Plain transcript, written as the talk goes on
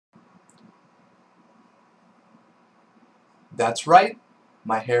That's right,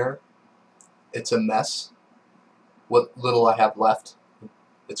 my hair, it's a mess. What little I have left,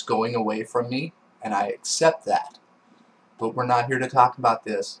 it's going away from me, and I accept that. But we're not here to talk about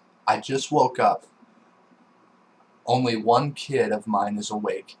this. I just woke up. Only one kid of mine is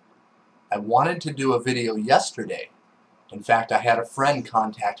awake. I wanted to do a video yesterday. In fact, I had a friend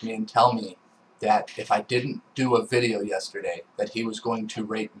contact me and tell me that if I didn't do a video yesterday, that he was going to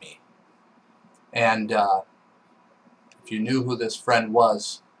rape me. And if you knew who this friend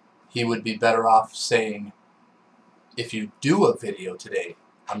was, he would be better off saying, if you do a video today,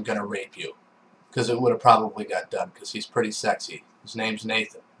 I'm going to rape you. Because it would have probably got done, because he's pretty sexy. His name's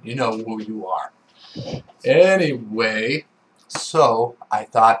Nathan. You know who you are. Anyway, so I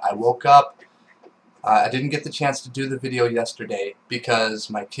thought, I woke up. I didn't get the chance to do the video yesterday because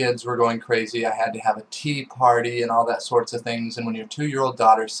my kids were going crazy. I had to have a tea party and all that sorts of things. And when your 2-year-old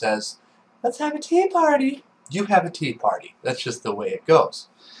daughter says, let's have a tea party, you have a tea party. That's just the way it goes.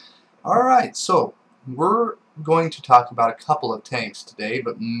 Alright, so we're going to talk about a couple of tanks today,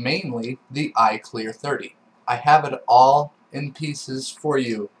 but mainly the IClear 30. I have it all in pieces for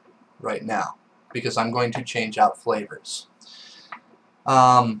you right now because I'm going to change out flavors.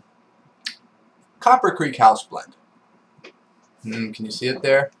 Copper Creek House Blend. Can you see it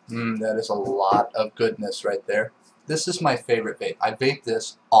there? That is a lot of goodness right there. This is my favorite vape. I vape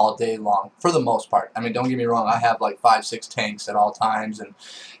this all day long, for the most part. I mean, don't get me wrong, I have like 5-6 tanks at all times,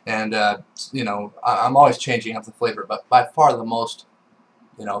 and you know, I'm always changing up the flavor, but by far the most,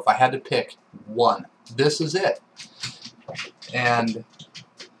 you know, if I had to pick one, this is it. And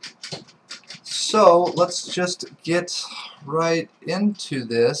so, let's just get right into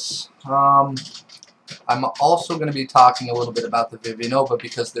this. I'm also going to be talking a little bit about the Vivi Nova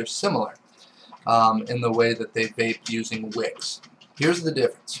because they're similar in the way that they vape using wicks. Here's the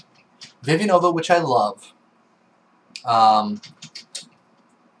difference. Vivi Nova, which I love,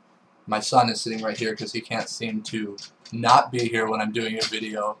 my son is sitting right here because he can't seem to not be here when I'm doing a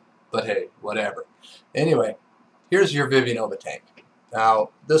video, but hey, whatever. Anyway, here's your Vivi Nova tank. Now,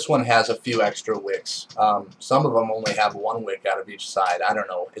 this one has a few extra wicks. Some of them only have one wick out of each side. I don't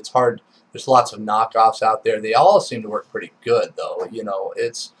know. It's hard. There's lots of knockoffs out there. They all seem to work pretty good, though. You know,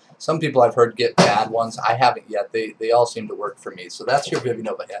 it's some people I've heard get bad ones. I haven't yet. They all seem to work for me. So that's your Vivi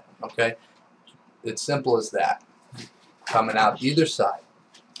Nova head, okay? It's simple as that. Coming out either side.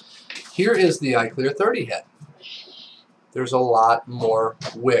 Here is the IClear 30 head. There's a lot more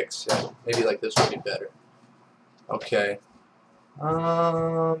wicks. Maybe like this would be better. Okay.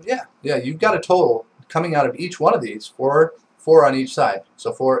 Yeah, you've got a total coming out of each one of these, four on each side.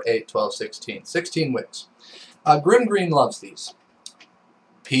 So 4, 8, 12, 16. 16 wicks. Grim Green loves these.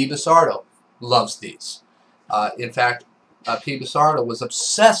 P. Bissardo loves these. In fact, P. Bissardo was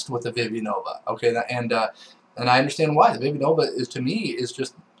obsessed with the Vivi Nova. Okay, and I understand why. The Vivi Nova is, to me, is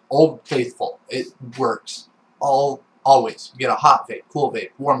just old faithful. It works always. You get a hot vape, cool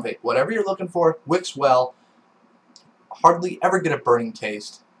vape, warm vape, whatever you're looking for, wicks well. Hardly ever get a burning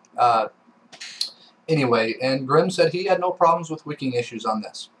taste. Anyway, and Grimm said he had no problems with wicking issues on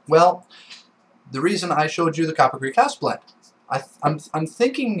this. Well, the reason I showed you the Copper Creek House Blend, I'm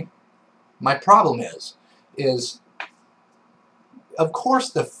thinking my problem is of course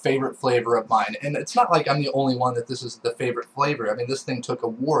the favorite flavor of mine, and it's not like I'm the only one that this is the favorite flavor. I mean, this thing took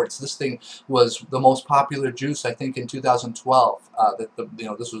awards. This thing was the most popular juice, I think, in 2012.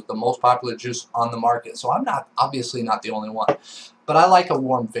 This was the most popular juice on the market. So I'm obviously not the only one. But I like a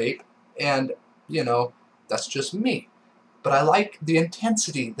warm vape, and you know, that's just me. But I like the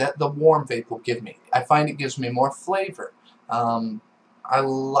intensity that the warm vape will give me. I find it gives me more flavor. I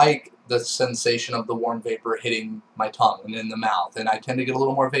like the sensation of the warm vapor hitting my tongue and in the mouth, and I tend to get a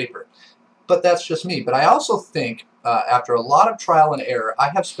little more vapor. But that's just me. But I also think, after a lot of trial and error, I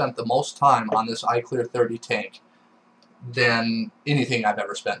have spent the most time on this IClear 30 tank than anything I've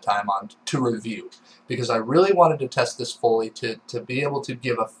ever spent time on to review, because I really wanted to test this fully to be able to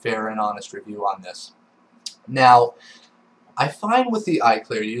give a fair and honest review on this. Now, I find with the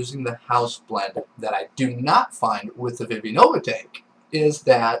IClear using the house blend that I do not find with the Vivi Nova tank is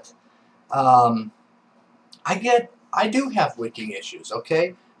that I do have wicking issues,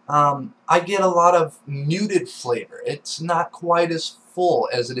 okay? I get a lot of muted flavor. It's not quite as full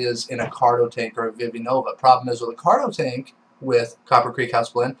as it is in a Carto tank or a Vivi Nova. Problem is with a Carto tank with Copper Creek House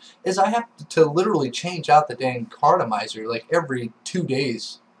Blend is I have to literally change out the dang cartomizer like every 2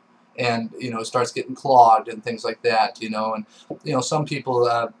 days. And, you know, it starts getting clogged and things like that, you know. And, you know, some people,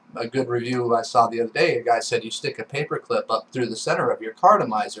 a good review I saw the other day, a guy said you stick a paper clip up through the center of your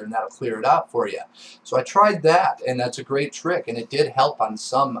cartomizer and that'll clear it out for you. So I tried that, and that's a great trick, and it did help on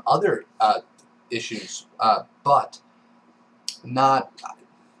some other issues. But not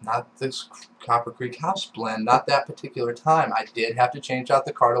this Copper Creek House blend, not that particular time. I did have to change out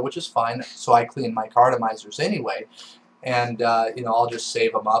the Carto, which is fine, so I clean my cartomizers anyway, and you know, I'll just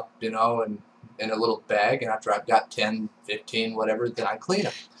save them up, you know, and in a little bag, and after I've got 10, 15, whatever, then I clean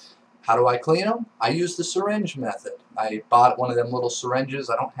them. How do I clean them? I use the syringe method. I bought one of them little syringes.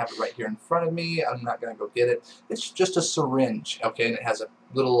 I don't have it right here in front of me. I'm not going to go get it. It's just a syringe, okay, and it has a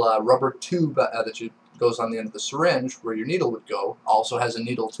little rubber tube that goes on the end of the syringe where your needle would go. Also has a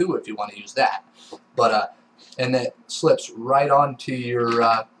needle too if you want to use that. But and it slips right onto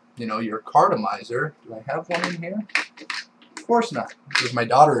your you know, your cartomizer. Do I have one in here? Of course not, because my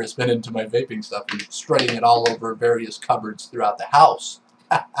daughter has been into my vaping stuff and spreading it all over various cupboards throughout the house.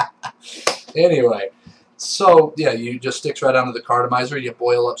 Anyway, so yeah, you just sticks right onto the cartomizer. You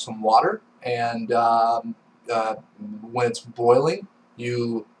boil up some water, and when it's boiling,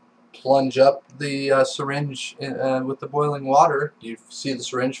 you plunge up the syringe with the boiling water. You see the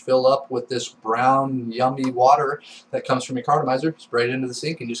syringe fill up with this brown, yummy water that comes from your cartomizer. Spray it into the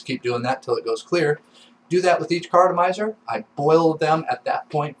sink, and just keep doing that till it goes clear. Do that with each cartomizer. I boil them at that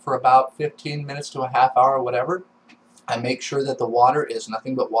point for about 15 minutes to a half hour, whatever. I make sure that the water is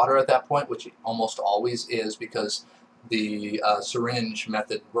nothing but water at that point, which it almost always is, because the syringe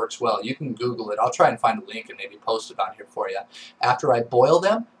method works well. You can Google it. I'll try and find a link and maybe post it on here for you. After I boil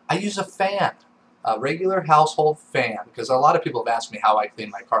them, I use a fan, a regular household fan, because a lot of people have asked me how I clean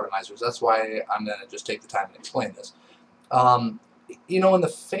my cartomizers. That's why I'm going to just take the time and explain this. You know, in the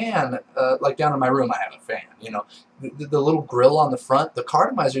fan, like down in my room, I have a fan. You know, the little grill on the front, the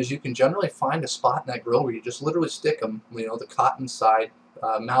cartomizers, you can generally find a spot in that grill where you just literally stick them, you know, the cotton side,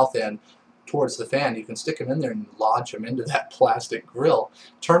 mouth end, towards the fan. You can stick them in there and lodge them into that plastic grill.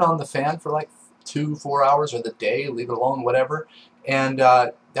 Turn on the fan for like 2-4 hours or the day, leave it alone, whatever, and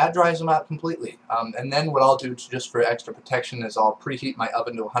that dries them out completely. And then what I'll do just for extra protection is I'll preheat my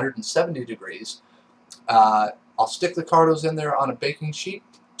oven to 170 degrees. I'll stick the Cartos in there on a baking sheet,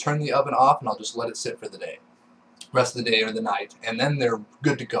 turn the oven off, and I'll just let it sit for the day. Rest of the day or the night, and then they're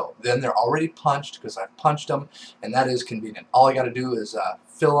good to go. Then they're already punched because I've punched them, and that is convenient. All I got to do is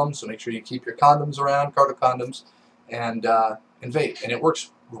fill them, so make sure you keep your condoms around, Carto condoms, and vape, and it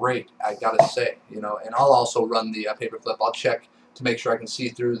works great, I gotta say, you know. And I'll also run the paper clip. I'll check to make sure I can see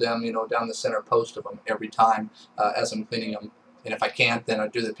through them, you know, down the center post of them every time as I'm cleaning them. And if I can't, then I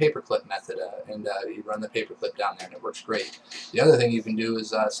do the paperclip method, and you run the paperclip down there, and it works great. The other thing you can do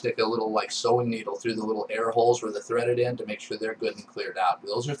is stick a little like sewing needle through the little air holes where they're threaded in to make sure they're good and cleared out.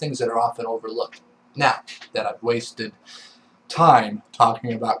 Those are things that are often overlooked. Now that I've wasted time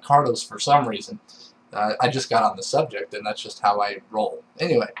talking about Cartos for some reason, I just got on the subject, and that's just how I roll.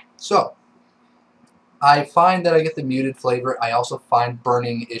 Anyway, so I find that I get the muted flavor. I also find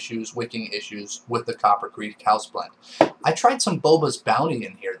burning issues, wicking issues with the Copper Creek House Blend. I tried some Boba's Bounty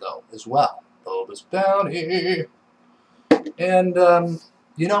in here, though, as well. Boba's Bounty. And,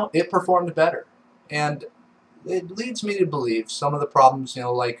 you know, it performed better. And it leads me to believe some of the problems, you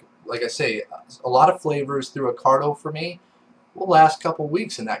know, like I say, a lot of flavors through a Carto for me will last a couple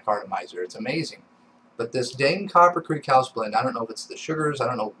weeks in that cartomizer. It's amazing. But this dang Copper Creek House Blend, I don't know if it's the sugars, I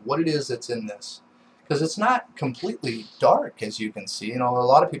don't know what it is that's in this. Because it's not completely dark, as you can see. You know, a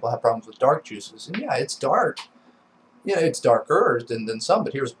lot of people have problems with dark juices. And yeah, it's dark. Yeah, it's darker than some,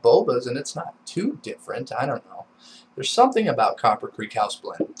 but here's Boba's, and it's not too different. I don't know. There's something about Copper Creek House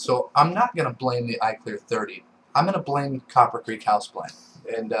Blend. So I'm not going to blame the IClear 30. I'm going to blame Copper Creek House Blend.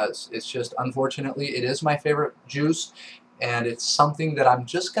 And it's just, unfortunately, it is my favorite juice, and it's something that I'm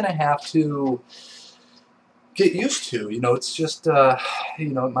just going to have to get used to. You know, it's just, you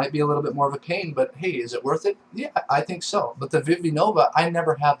know, it might be a little bit more of a pain, but hey, is it worth it? Yeah, I think so. But the Vivi Nova, I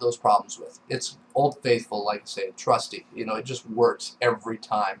never have those problems with. It's old faithful, like I say, trusty. You know, it just works every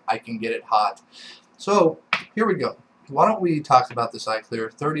time. I can get it hot. So, here we go. Why don't we talk about this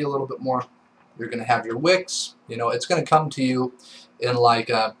IClear 30 a little bit more. You're going to have your wicks. You know, it's going to come to you in like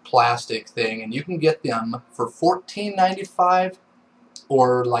a plastic thing, and you can get them for $14.95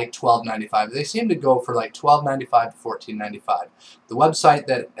 or like $12.95. They seem to go for like $12.95 to $14.95. The website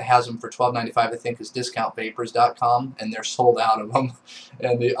that has them for $12.95, I think, is discountvapors.com, and they're sold out of them.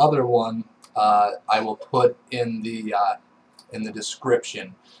 And the other one I will put in the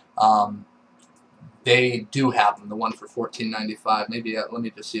description. They do have them, the one for $14.95. Maybe let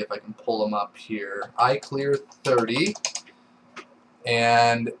me just see if I can pull them up here. IClear 30,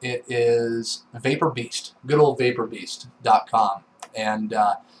 and it is Vapor Beast, good old vaporbeast.com. And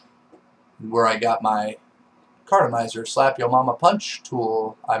where I got my cartomizer, Slap Yo Mama Punch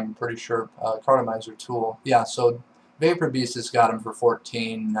tool, I'm pretty sure, cartomizer tool. Yeah, so Vapor Beast has got them for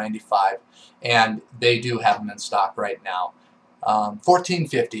 $14.95, and they do have them in stock right now.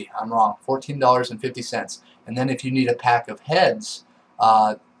 $14.50. I'm wrong. $14.50. And then if you need a pack of heads,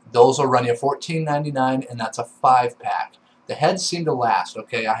 those will run you $14.99, and that's a 5-pack. The heads seem to last.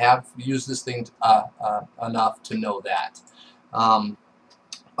 Okay, I have used this thing enough to know that.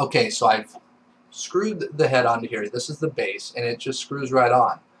 Okay, so I've screwed the head onto here. This is the base, and it just screws right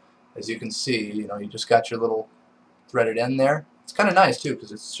on. As you can see, you know, you just got your little threaded end there. It's kind of nice too,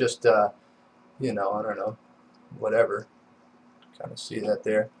 because it's just, you know, I don't know, whatever. Kind of see that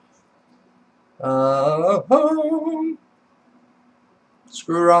there.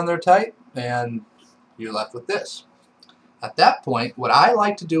 Screw her on there tight, and you're left with this. At that point, what I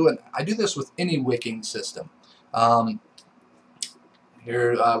like to do, and I do this with any wicking system.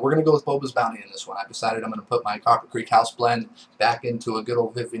 Here, we're going to go with Boba's Bounty in this one. I've decided I'm going to put my Copper Creek House Blend back into a good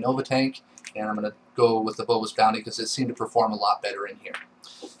old Vivi Nova tank, and I'm going to go with the Boba's Bounty because it seemed to perform a lot better in here.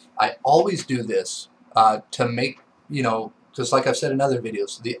 I always do this to make, you know, because like I've said in other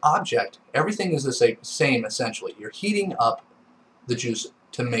videos, the object, everything is the same essentially. You're heating up the juice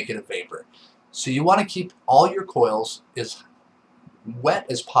to make it a vapor. So you want to keep all your coils as wet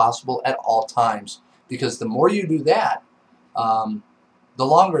as possible at all times, because the more you do that, the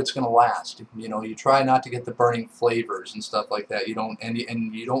longer it's going to last. You know, you try not to get the burning flavors and stuff like that. You don't, and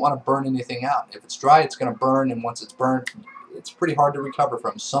you don't want to burn anything out. If it's dry, it's going to burn, and once it's burned, it's pretty hard to recover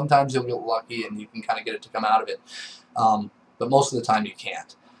from. Sometimes you'll get lucky and you can kind of get it to come out of it, but most of the time you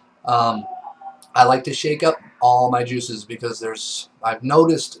can't. I like to shake up all my juices because I've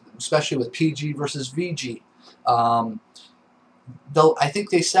noticed, especially with PG versus VG, though I think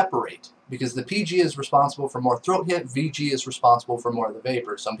they separate, because the PG is responsible for more throat hit, VG is responsible for more of the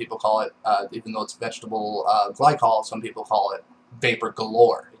vapor. Some people call it, even though it's vegetable glycol, some people call it vapor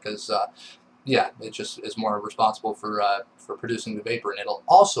galore, because yeah, it just is more responsible for producing the vapor. And it'll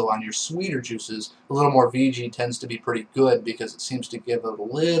also, on your sweeter juices, a little more VG tends to be pretty good because it seems to give it a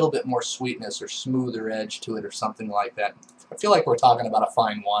little bit more sweetness or smoother edge to it or something like that. I feel like we're talking about a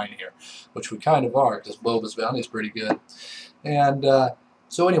fine wine here, which we kind of are, because Boba's Bounty is pretty good. And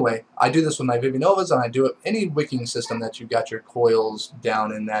so anyway, I do this with my Vivi Novas, and I do it any wicking system that you've got your coils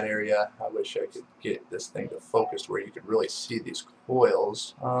down in that area. I wish I could get this thing to focus where you could really see these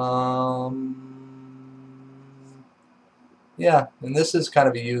coils. Yeah, and this is kind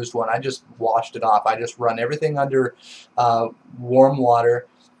of a used one. I just washed it off. I just run everything under warm water,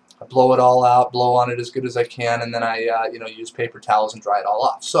 I blow it all out, blow on it as good as I can, and then I you know, use paper towels and dry it all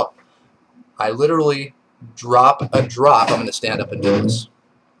off. So I literally drop a drop. I'm going to stand up and do this.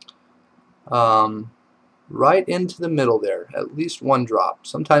 Right into the middle there, at least one drop,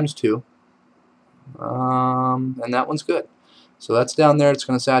 sometimes two, and that one's good. So that's down there, it's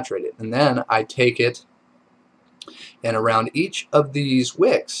going to saturate it. And then I take it, and around each of these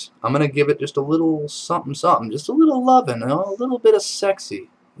wicks, I'm going to give it just a little something, something, just a little loving, you know, a little bit of sexy,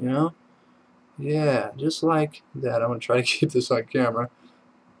 you know? Yeah, just like that. I'm going to try to keep this on camera.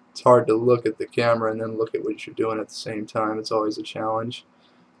 It's hard to look at the camera and then look at what you're doing at the same time. It's always a challenge.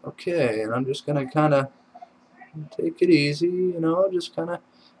 Okay, and I'm just going to kind of take it easy, you know, just kind of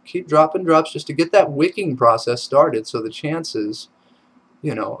keep dropping drops just to get that wicking process started, so the chances,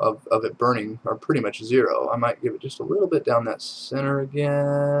 you know, of it burning are pretty much zero. I might give it just a little bit down that center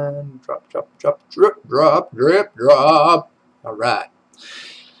again. Drop, drop, drop, drip, drop, drip, drop. All right.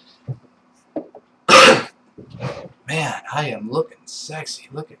 Man, I am looking sexy.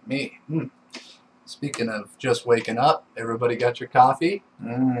 Look at me. Speaking of just waking up, everybody got your coffee?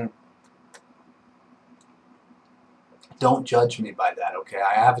 Don't judge me by that, okay?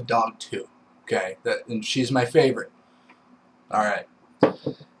 I have a dog too, okay? And she's my favorite. All right.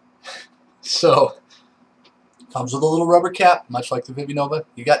 So, comes with a little rubber cap, much like the Vivi Nova.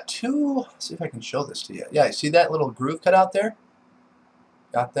 You got two, let's see if I can show this to you. Yeah, you see that little groove cut out there?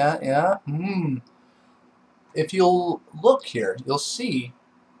 Got that, yeah? If you'll look here, you'll see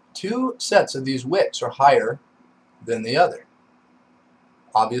two sets of these wicks are higher than the other.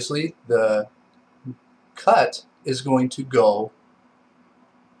 Obviously, the cut is going to go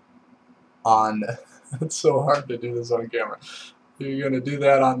on, it's so hard to do this on camera. You're going to do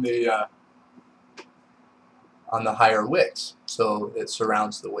that on the higher wicks, so it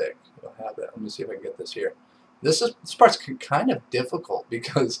surrounds the wick. You'll have that. Let me see if I can get this here. This part's kind of difficult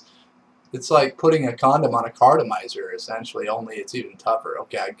because it's like putting a condom on a cartomizer, essentially, only it's even tougher.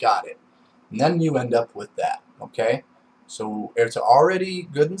 Okay, I got it. And then you end up with that, okay? So it's already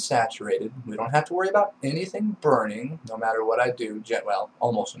good and saturated. We don't have to worry about anything burning, no matter what I do. Well,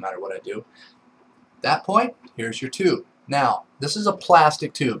 almost no matter what I do. At that point, here's your tube. Now, this is a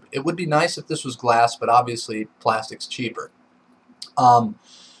plastic tube. It would be nice if this was glass, but obviously plastic's cheaper.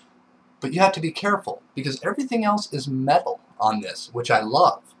 But you have to be careful because everything else is metal on this, which I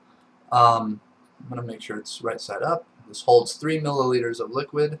love. I'm going to make sure it's right side up. This holds 3 milliliters of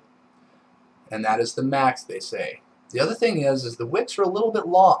liquid, and that is the max, they say. The other thing is the wicks are a little bit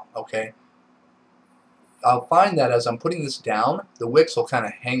long, okay? I'll find that as I'm putting this down, the wicks will kind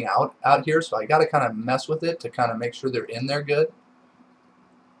of hang out here, so I got to kind of mess with it to kind of make sure they're in there good.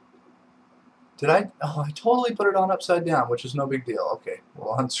 Did I? Oh, I totally put it on upside down, which is no big deal. Okay,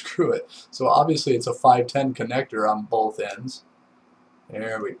 well, unscrew it. So obviously it's a 510 connector on both ends.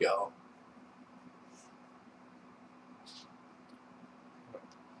 There we go.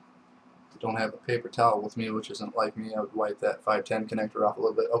 Don't have a paper towel with me, which isn't like me. I would wipe that 510 connector off a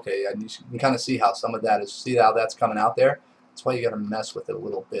little bit. Okay, and you can kind of see how some of that is. See how that's coming out there? That's why you got to mess with it a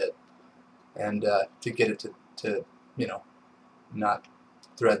little bit, and to get it to you know, not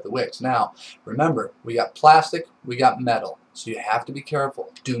thread the wicks. Now, remember, we got plastic, we got metal, so you have to be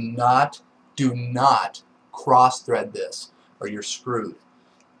careful. Do not cross thread this, or you're screwed.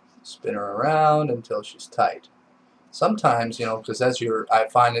 Spin her around until she's tight. Sometimes, you know, because I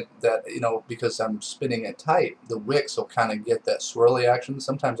find it that, you know, because I'm spinning it tight, the wicks will kind of get that swirly action.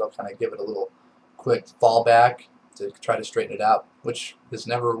 Sometimes I'll kind of give it a little quick fall back to try to straighten it out, which has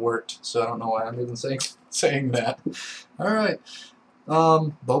never worked, so I don't know why I'm even saying that. All right,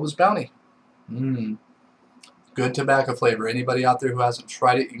 Boba's Bounty. Good tobacco flavor. Anybody out there who hasn't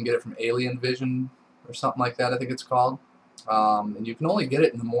tried it, you can get it from Alien Vision or something like that, I think it's called. And you can only get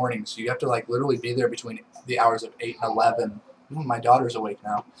it in the morning, so you have to like literally be there between the hours of 8 and 11. Ooh, my daughter's awake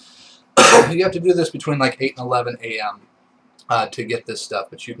now. You have to do this between like 8 and 11 a.m. To get this stuff,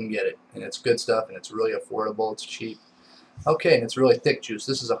 but you can get it, and it's good stuff, and it's really affordable. It's cheap. Okay, and it's really thick juice.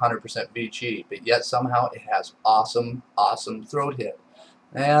 This is 100% VG, but yet somehow it has awesome throat hit.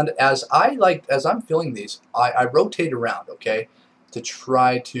 And as I'm filling these, I rotate around, okay, to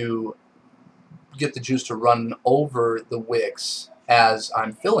try to get the juice to run over the wicks as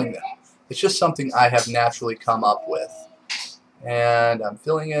I'm filling them. It's just something I have naturally come up with. And I'm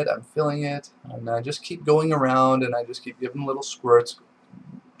filling it, and I just keep going around, and I just keep giving little squirts,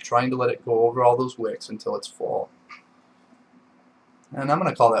 trying to let it go over all those wicks until it's full. And I'm going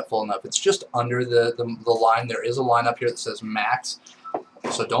to call that full enough. It's just under the line. There is a line up here that says max,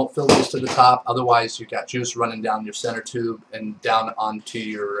 so don't fill this to the top, otherwise you've got juice running down your center tube and down onto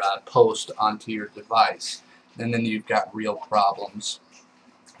your post, onto your device, and then you've got real problems.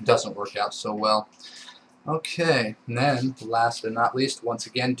 It doesn't work out so well. Okay, and then last but not least, once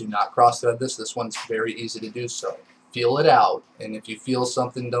again, do not cross thread this. This one's very easy to do so. Feel it out, and if you feel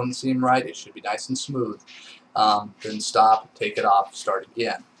something doesn't seem right, it should be nice and smooth. Then stop, take it off, start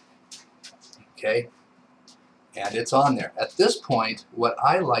again. Okay, and it's on there. At this point, what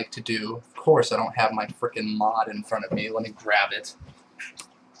I like to do, of course I don't have my frickin' mod in front of me, let me grab it.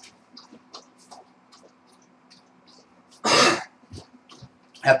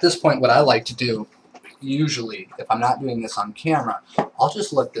 At this point, what I like to do, usually, if I'm not doing this on camera, I'll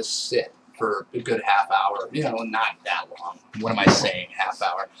just let this sit for a good half hour, you know, not that long. What am I saying, half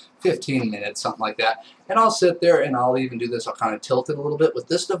hour? 15 minutes, something like that. And I'll sit there and I'll even do this, I'll kind of tilt it a little bit. With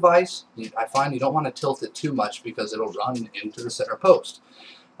this device, I find you don't want to tilt it too much because it'll run into the center post.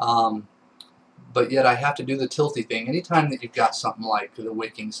 But yet I have to do the tilty thing. Anytime that you've got something like the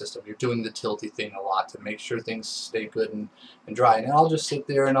wicking system, you're doing the tilty thing a lot to make sure things stay good and dry. And I'll just sit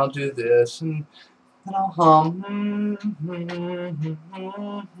there and I'll do this and I'll hum.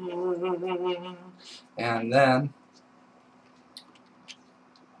 And then,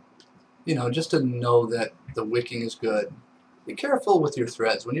 you know, just to know that the wicking is good. Be careful with your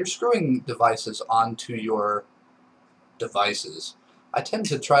threads. When you're screwing devices onto your devices, I tend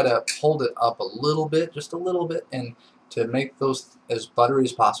to try to hold it up a little bit, just a little bit, and to make those as buttery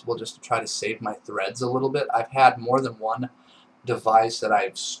as possible, just to try to save my threads a little bit. I've had more than one device that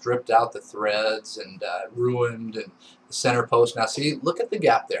I've stripped out the threads and ruined, and the center post. Now see, look at the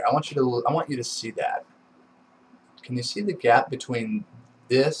gap there. I want you to see that. Can you see the gap between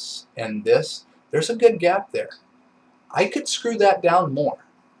this and this? There's a good gap there. I could screw that down more,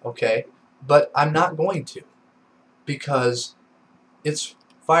 okay, but I'm not going to because it's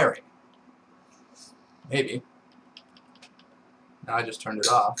firing. Maybe. Now I just turned it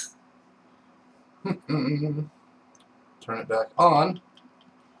off. Turn it back on.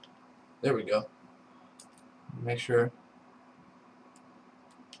 There we go. Make sure.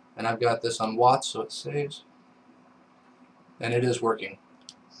 And I've got this on watts, so it saves. And it is working.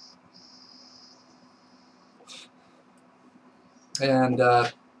 And,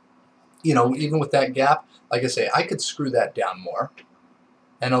 you know, even with that gap, like I say, I could screw that down more.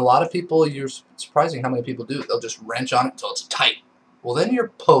 And a lot of people, you're surprising how many people do. They'll just wrench on it until it's tight. Well, then your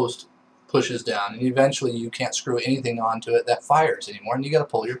post pushes down, and eventually you can't screw anything onto it that fires anymore, and you got to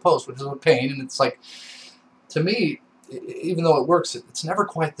pull your post, which is a pain. And it's like, to me, even though it works, it's never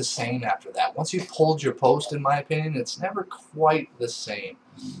quite the same after that. Once you've pulled your post, in my opinion, it's never quite the same.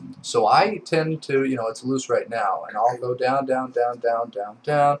 So I tend to, you know, it's loose right now, and I'll go down, down, down, down, down,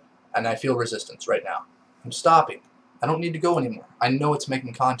 down, and I feel resistance right now. I'm stopping. I don't need to go anymore. I know it's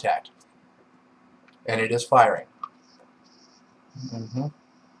making contact, and it is firing. You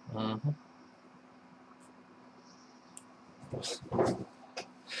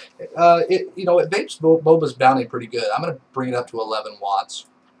know, it vapes Boba's Bounty pretty good. I'm going to bring it up to 11 watts.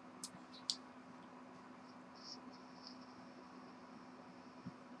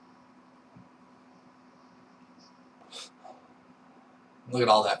 Look at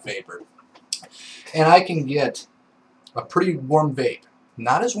all that vapor. And I can get a pretty warm vape.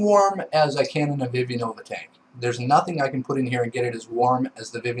 Not as warm as I can in a Vivi Nova tank. There's nothing I can put in here and get it as warm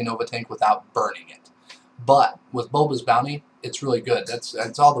as the Vivi Nova tank without burning it. But with Boba's Bounty, it's really good.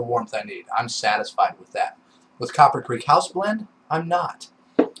 That's all the warmth I need. I'm satisfied with that. With Copper Creek House Blend, I'm not.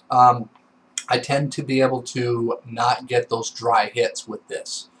 I tend to be able to not get those dry hits with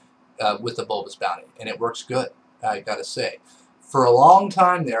this, with the Boba's Bounty, and it works good, I gotta say. For a long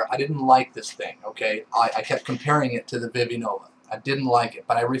time there, I didn't like this thing, okay? I kept comparing it to the Vivi Nova. I didn't like it,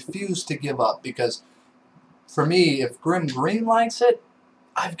 but I refused to give up because, for me, if Grim Green likes it,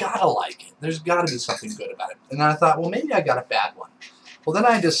 I've got to like it. There's got to be something good about it. And I thought, well, maybe I got a bad one. Well, then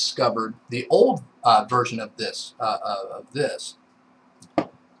I discovered the old version of this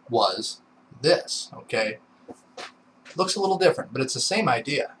was this, okay? Looks a little different, but it's the same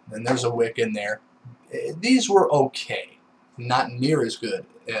idea. And there's a wick in there. These were okay. Not near as good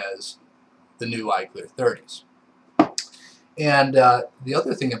as the new iClear 30s. And the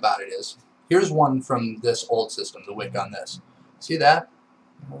other thing about it is, here's one from this old system, the wick on this. See that?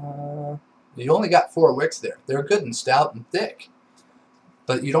 You only got 4 wicks there. They're good and stout and thick.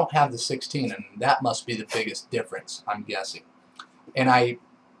 But you don't have the 16, and that must be the biggest difference, I'm guessing. And I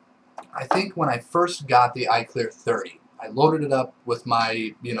think when I first got the iClear 30, I loaded it up with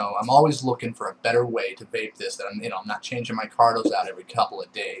my, you know, I'm always looking for a better way to vape this, that I'm, you know, I'm not changing my Cartos out every couple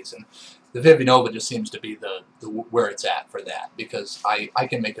of days. And the Vivi Nova just seems to be the where it's at for that, because I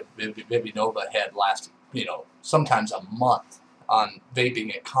can make a Vivi Nova head last, you know, sometimes a month on vaping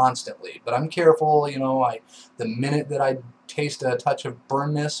it constantly. But I'm careful, you know, the minute that I taste a touch of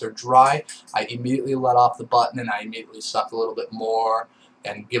burnness or dry, I immediately let off the button and I immediately suck a little bit more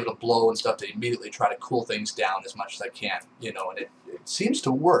and give it a blow and stuff to immediately try to cool things down as much as I can, you know, and it seems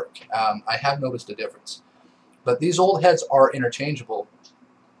to work. I have noticed a difference. But these old heads are interchangeable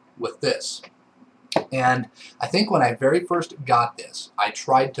with this. And I think when I very first got this, I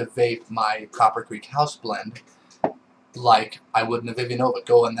tried to vape my Copper Creek House Blend like I would in a Vivi Nova,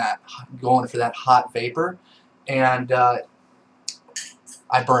 going for that hot vapor, and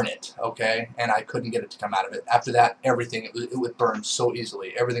I burn it, okay, and I couldn't get it to come out of it. After that, everything, it would burn so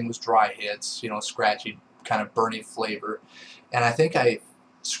easily. Everything was dry hits, you know, scratchy, kind of burny flavor. And I think I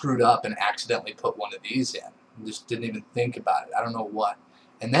screwed up and accidentally put one of these in. Just didn't even think about it. I don't know what.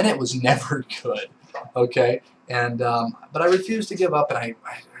 And then it was never good, okay? And but I refused to give up, and I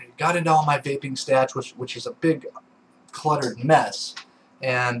got into all my vaping stats, which is a big cluttered mess.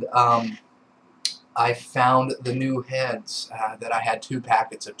 And I found the new heads that I had 2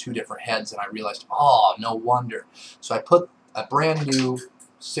 packets of 2 different heads, and I realized, oh, no wonder. So I put a brand new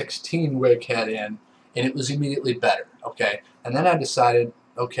 16 wick head in, and it was immediately better, okay? And then I decided,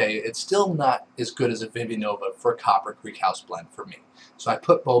 okay, it's still not as good as a Vivi Nova for Copper Creek House Blend for me. So I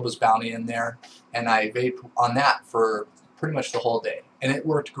put Boba's Bounty in there, and I vape on that for pretty much the whole day. And it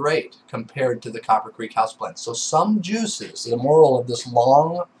worked great compared to the Copper Creek House Blend. So some juices, the moral of this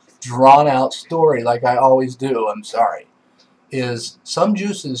long, drawn-out story, like I always do, I'm sorry, is some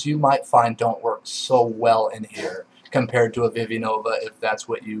juices you might find don't work so well in here compared to a Vivi Nova, if that's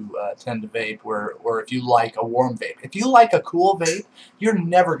what you tend to vape, or if you like a warm vape. If you like a cool vape, you're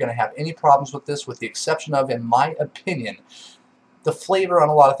never going to have any problems with this, with the exception of, in my opinion, the flavor on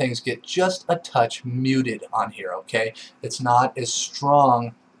a lot of things get just a touch muted on here, okay? It's not as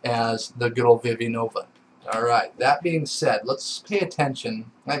strong as the good old Vivi Nova. Alright, that being said, let's pay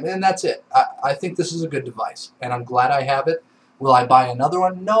attention, and that's it. I think this is a good device, and I'm glad I have it. Will I buy another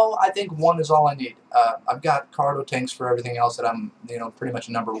one? No, I think one is all I need. I've got Carto tanks for everything else that I'm, you know, pretty much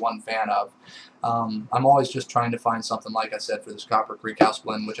a #1 fan of. I'm always just trying to find something, like I said, for this Copper Creek House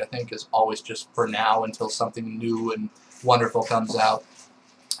Blend, which I think is always just for now until something new and wonderful comes out,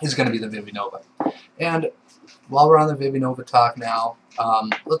 is going to be the Vivi Nova. And while we're on the Vivi Nova talk now,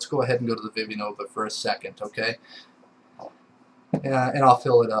 let's go ahead and go to the Vivi Nova for a second, okay? And I'll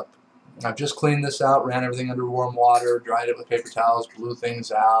fill it up I've just cleaned this out, ran everything under warm water, dried it with paper towels, blew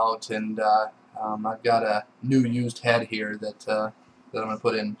things out, and I've got a new used head here that I'm going to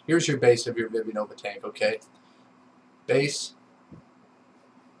put in. Here's your base of your Vivi Nova tank, okay? Base,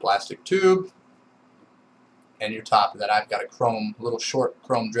 plastic tube, and your top of that I've got a little short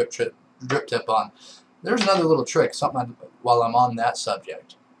chrome drip tip on. There's another little trick, while I'm on that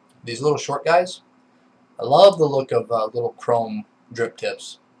subject. These little short guys, I love the look of little chrome drip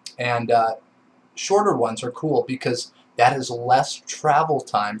tips. And shorter ones are cool because that is less travel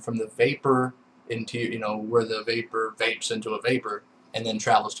time from the vapor into, where the vapor vapes into a vapor and then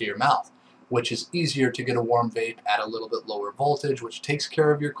travels to your mouth, which is easier to get a warm vape at a little bit lower voltage, which takes care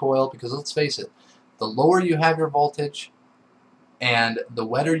of your coil, because let's face it, the lower you have your voltage and the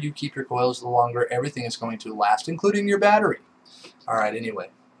wetter you keep your coils, the longer everything is going to last, including your battery. Alright, anyway,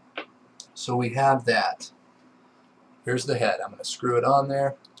 so we have that. Here's the head. I'm going to screw it on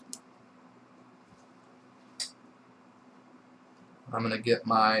there. I'm going to get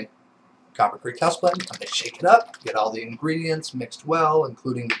my Copper Creek house blend. I'm going to shake it up, get all the ingredients mixed well,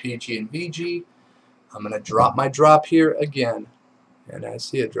 including the PG and VG. I'm going to drop my drop here again. And I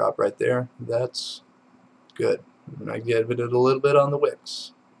see a drop right there. That's good. And I give it a little bit on the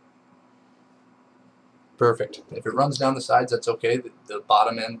wicks. Perfect. If it runs down the sides, that's okay. The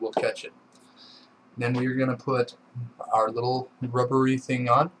bottom end will catch it. Then we're going to put our little rubbery thing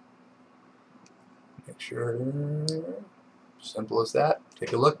on. Make sure... Simple as that.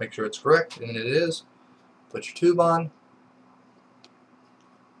 Take a look, make sure it's correct, and it is. Put your tube on.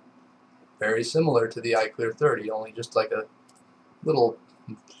 Very similar to the IClear 30, only just like a little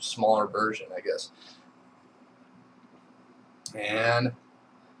smaller version, I guess. And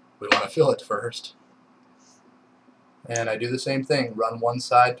we want to fill it first. And I do the same thing. Run one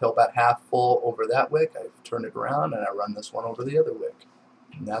side till about half full over that wick. I turn it around and I run this one over the other wick.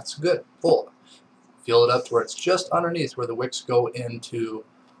 And that's good. Full. Fill it up to where it's just underneath where the wicks go into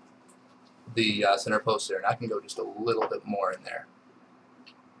the center post there. And I can go just a little bit more in there.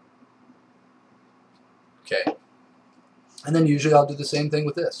 Okay. And then usually I'll do the same thing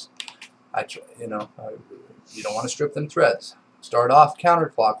with this. You don't want to strip them threads. Start off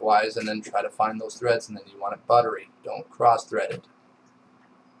counterclockwise and then try to find those threads, and then you want it buttery. Don't cross thread it.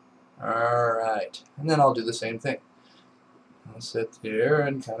 Alright. And then I'll do the same thing. I'll sit here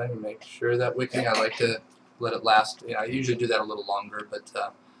and kind of make sure that wicking, I like to let it last. I usually do that a little longer, but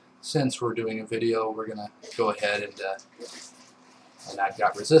since we're doing a video, we're going to go ahead and I've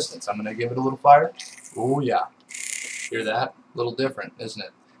got resistance. I'm going to give it a little fire. Oh yeah. Hear that? A little different, isn't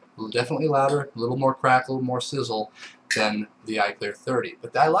it? A little definitely louder, a little more crackle, a little more sizzle than the IClear 30.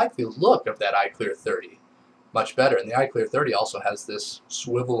 But I like the look of that IClear 30 much better. And the IClear 30 also has this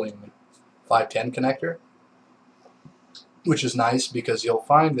swiveling 510 connector, which is nice because you'll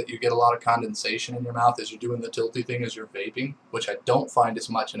find that you get a lot of condensation in your mouth as you're doing the tilty thing as you're vaping, which I don't find as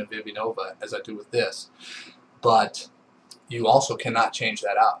much in a Vivi Nova as I do with this. But you also cannot change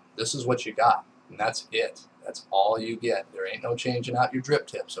that out. This is what you got, and that's it. That's all you get. There ain't no changing out your drip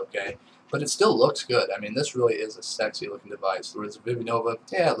tips, okay? But it still looks good. I mean, this really is a sexy looking device. Whereas the Vivi Nova,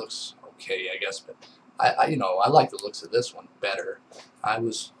 yeah, it looks okay, I guess, but I like the looks of this one better. I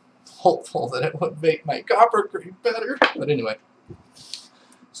was hopeful that it would make my Copper Creek better. But anyway,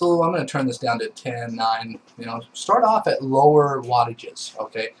 so I'm going to turn this down to 10, 9. Start off at lower wattages,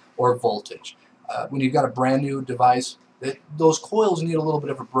 okay, or voltage. When you've got a brand new device, those coils need a little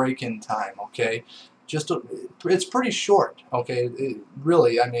bit of a break-in time, okay. It's pretty short, okay.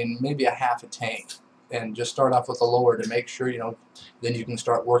 Really, I mean, maybe a half a tank, and just start off with a lower to make sure, then you can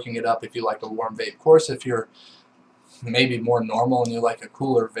start working it up if you like a warm vape. Of course, if you're maybe more normal and you like a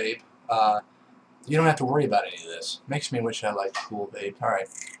cooler vape, you don't have to worry about any of this. Makes me wish I liked cool vape. All right.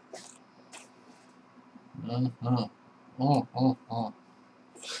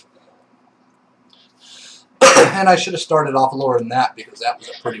 And I should have started off lower than that because that was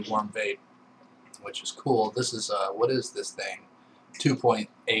a pretty warm vape, which is cool. This is, what is this thing?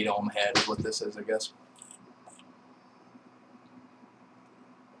 2.8 ohm head is what this is, I guess.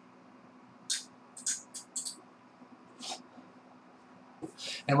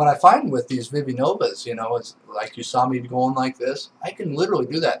 And what I find with these Vivi Novas, is like you saw me going like this, I can literally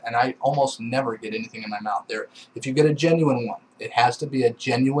do that, and I almost never get anything in my mouth there. If you get a genuine one, it has to be a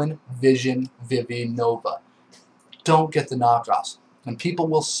genuine Vision Vivi Nova. Don't get the knockoffs. And people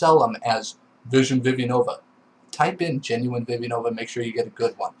will sell them as Vision Vivi Nova. Type in genuine Vivi Nova, make sure you get a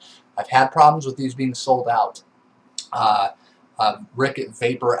good one. I've had problems with these being sold out. Rick at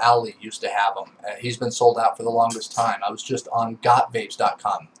Vapor Alley used to have them. He's been sold out for the longest time. I was just on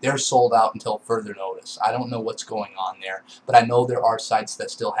gotvapes.com. They're sold out until further notice. I don't know what's going on there, but I know there are sites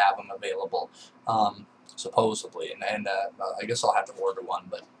that still have them available, supposedly. And I guess I'll have to order one.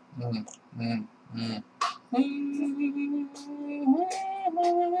 But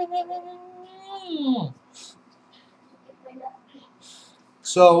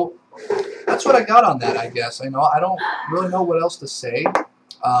So that's what I got on that, I guess. I don't really know what else to say.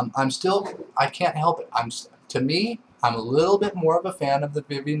 I can't help it. To me, I'm a little bit more of a fan of the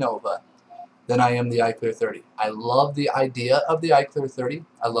Vivi Nova than I am the IClear 30. I love the idea of the IClear 30.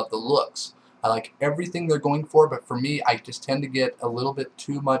 I love the looks. I like everything they're going for, but for me, I just tend to get a little bit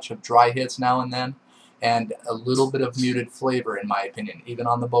too much of dry hits now and then, and a little bit of muted flavor, in my opinion, even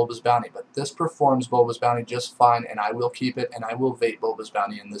on the Boba's Bounty. But this performs Boba's Bounty just fine, and I will keep it, and I will vape Boba's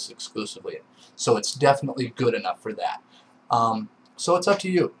Bounty in this exclusively. So it's definitely good enough for that. So it's up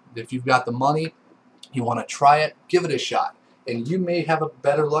to you. If you've got the money, you want to try it, give it a shot. And you may have a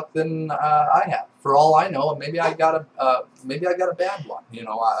better luck than I have. For all I know, maybe I got a bad one,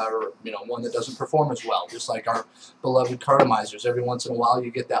 or one that doesn't perform as well. Just like our beloved cartomizers, every once in a while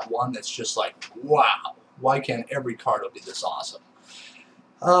you get that one that's just like, wow, why can't every Carto be this awesome?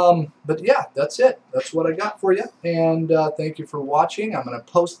 But yeah, that's it. That's what I got for you. And thank you for watching. I'm going to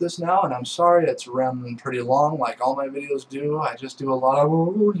post this now, and I'm sorry it's running pretty long like all my videos do. I just do a lot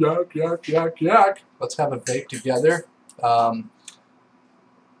of yak, yak, yak, yak. Let's have a vape together.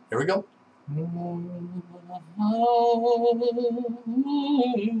 Here we go.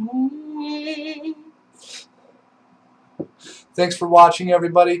 Thanks for watching,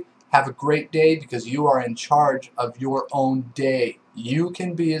 everybody. Have a great day, because you are in charge of your own day. You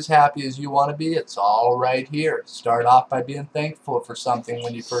can be as happy as you want to be. It's all right here. Start off by being thankful for something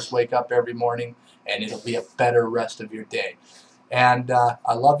when you first wake up every morning, and it'll be a better rest of your day. And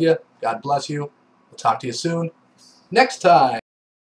I love you. God bless you. We'll talk to you soon. Next time.